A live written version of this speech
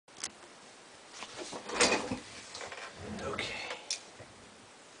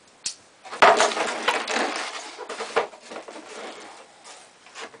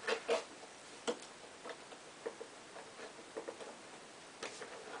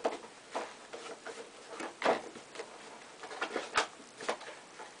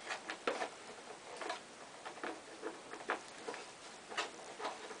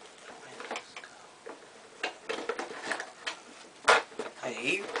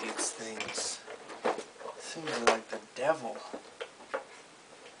hate these things. Things are like the devil.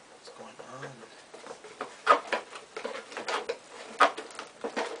 What's going on?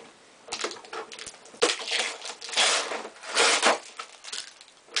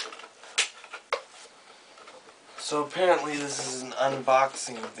 So apparently this is an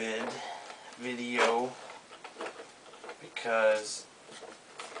unboxing video because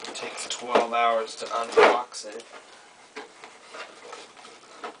it takes 12 hours to unbox it.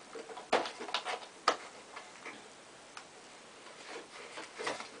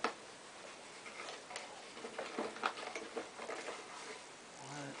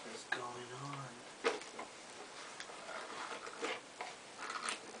 What is going on?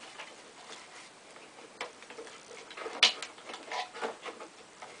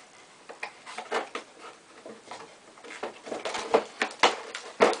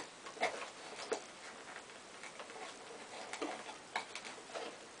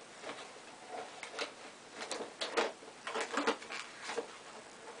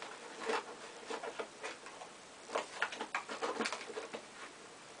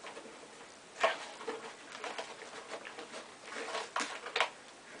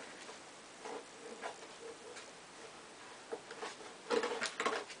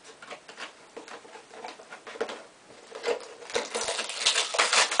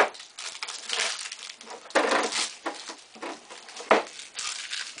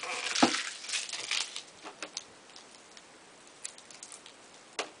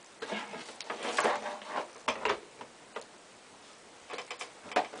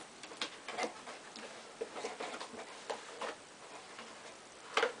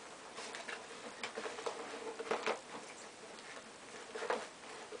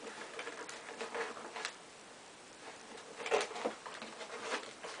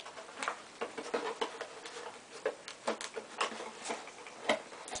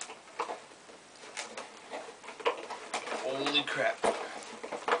 Holy crap.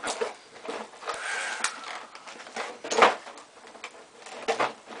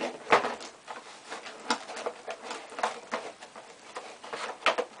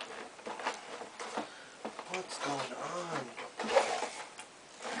 What's going on?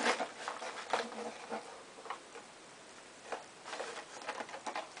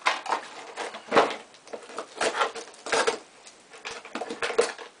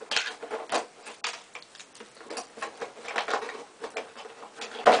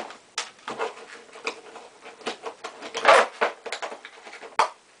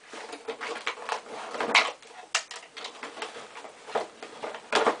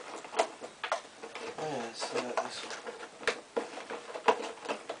 This one.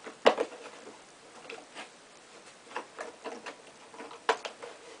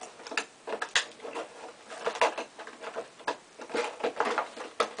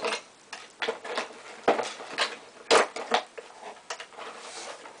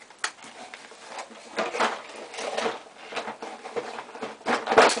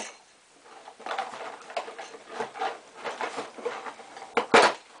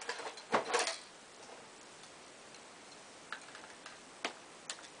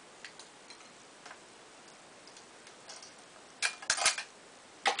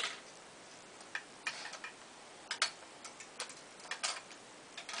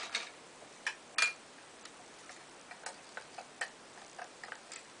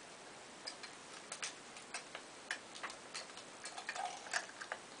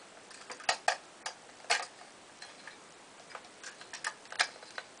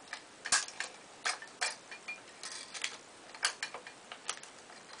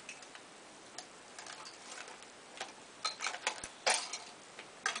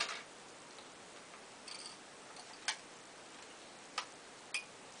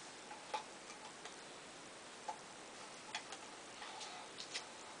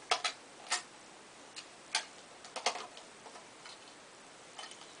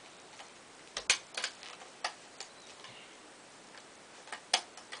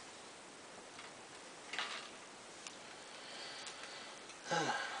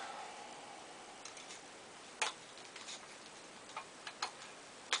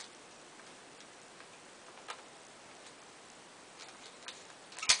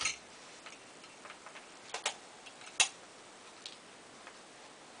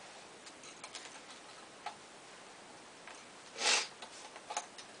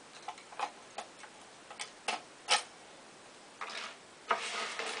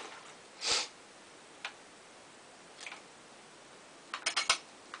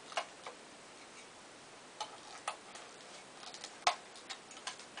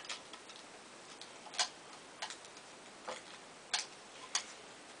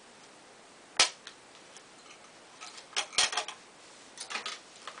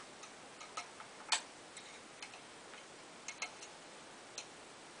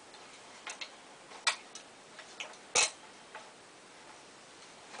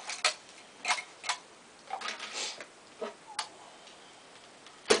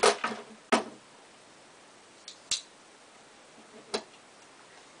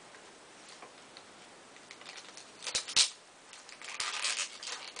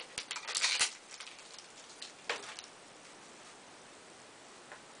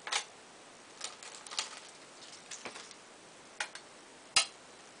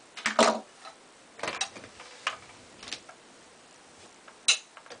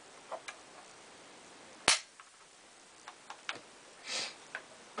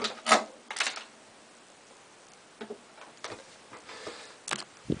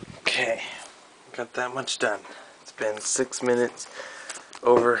 got that much done. It's been 6 minutes,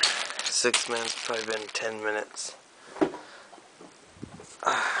 over 6 minutes, probably been 10 minutes.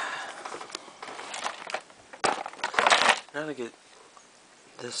 Now to get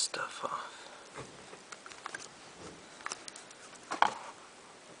this stuff off.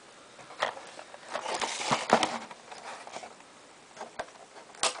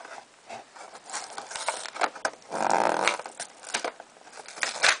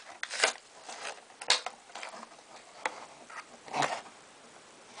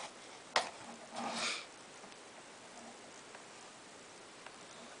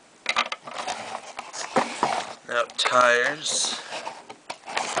 Now tires.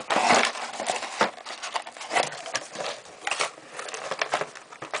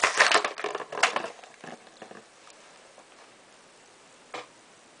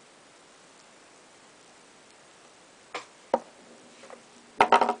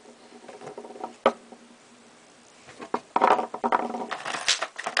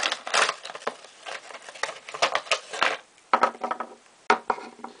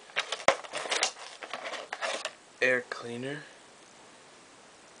 Air cleaner.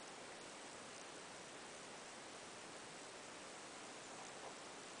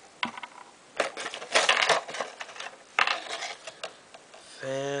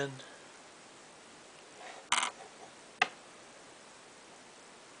 Fan.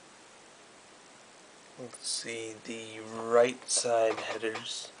 Let's see, the right side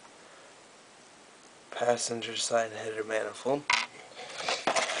headers. Passenger side header manifold.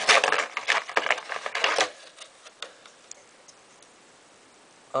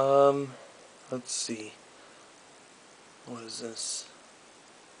 Let's see. What is this?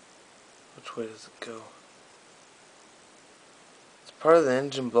 Which way does it go? It's part of the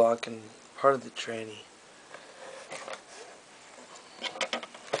engine block and part of the tranny.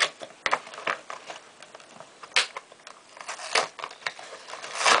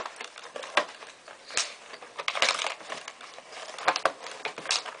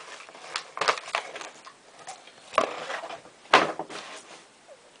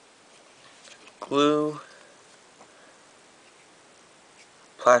 Glue,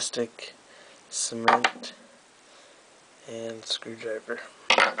 plastic, cement, and screwdriver.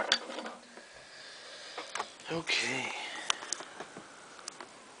 Okay.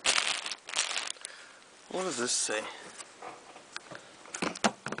 What does this say?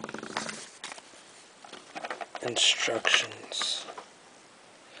 Instructions.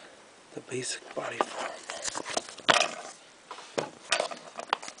 The basic body form.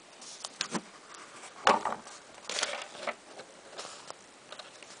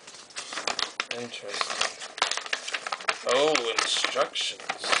 Interesting. Oh, instructions.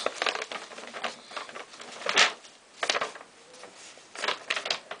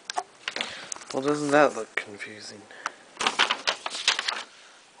 Well, doesn't that look confusing?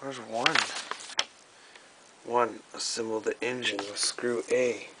 Where's one? One, assemble the engine with screw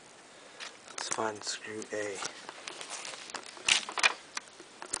A. Let's find screw A.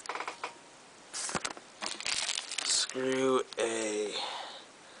 Screw A.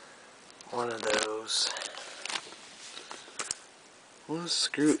 One of those. What is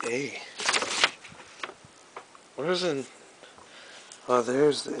screw A? Where's in? Oh,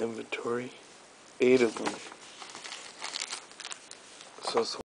 there's the inventory. 8 of them. So it's